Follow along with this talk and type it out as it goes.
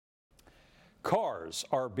Cars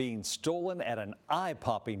are being stolen at an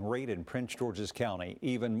eye-popping rate in Prince George's County.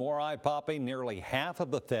 Even more eye-popping, nearly half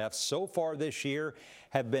of the thefts so far this year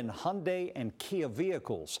have been Hyundai and Kia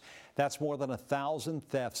vehicles. That's more than 1,000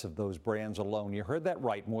 thefts of those brands alone. You heard that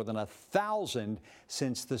right, more than 1,000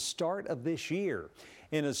 since the start of this year.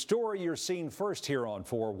 In a story you're seeing first here on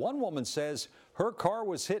 4, one woman says her car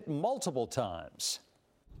was hit multiple times.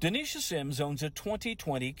 Denisha Sims owns a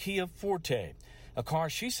 2020 Kia Forte, a car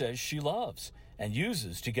she says she loves and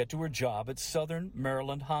uses to get to her job at Southern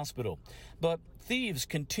Maryland Hospital. But thieves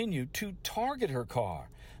continue to target her car,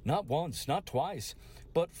 not once, not twice,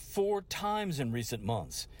 but 4 times in recent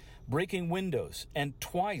months, breaking windows and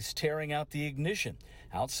twice tearing out the ignition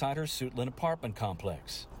outside her Suitland apartment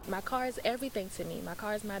complex. My car is everything to me. My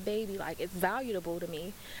car is my baby. Like, it's valuable to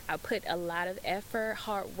me. I put a lot of effort,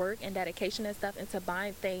 hard work, and dedication and stuff into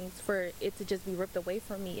buying things. For it to just be ripped away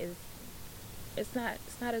from me it's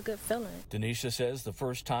not a good feeling. Denisha says the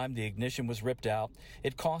first time the ignition was ripped out,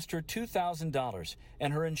 it cost her $2,000,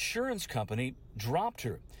 and her insurance company dropped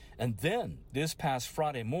her. And then this past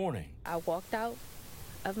Friday morning, I walked out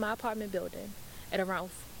of my apartment building at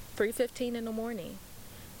around 3:15 in the morning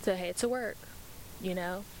to head to work,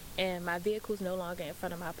 and my vehicle's no longer in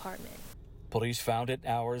front of my apartment. Police found it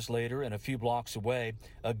hours later and a few blocks away,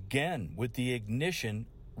 again with the ignition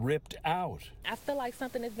ripped out. I feel like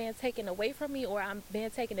something is being taken away from me, or I'm being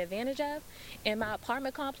taken advantage of, and my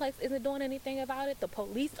apartment complex isn't doing anything about it. The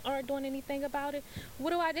police aren't doing anything about it.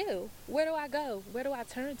 What do I do? Where do I go? Where do I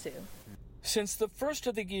turn to? Since the first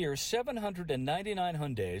of the year, 799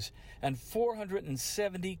 Hyundais and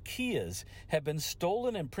 470 Kias have been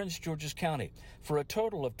stolen in Prince George's County for a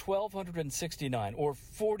total of 1,269, or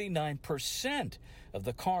 49% of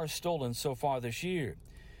the cars stolen so far this year.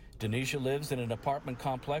 Denisha lives in an apartment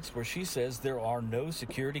complex where she says there are no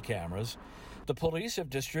security cameras. The police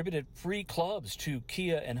have distributed free clubs to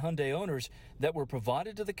Kia and Hyundai owners that were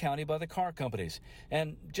provided to the county by the car companies.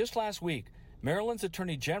 And just last week, Maryland's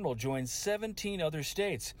Attorney General joined 17 other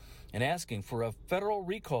states in asking for a federal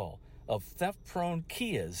recall of theft-prone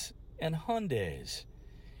Kias and Hyundais.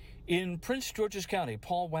 In Prince George's County,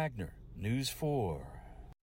 Paul Wagner, News 4.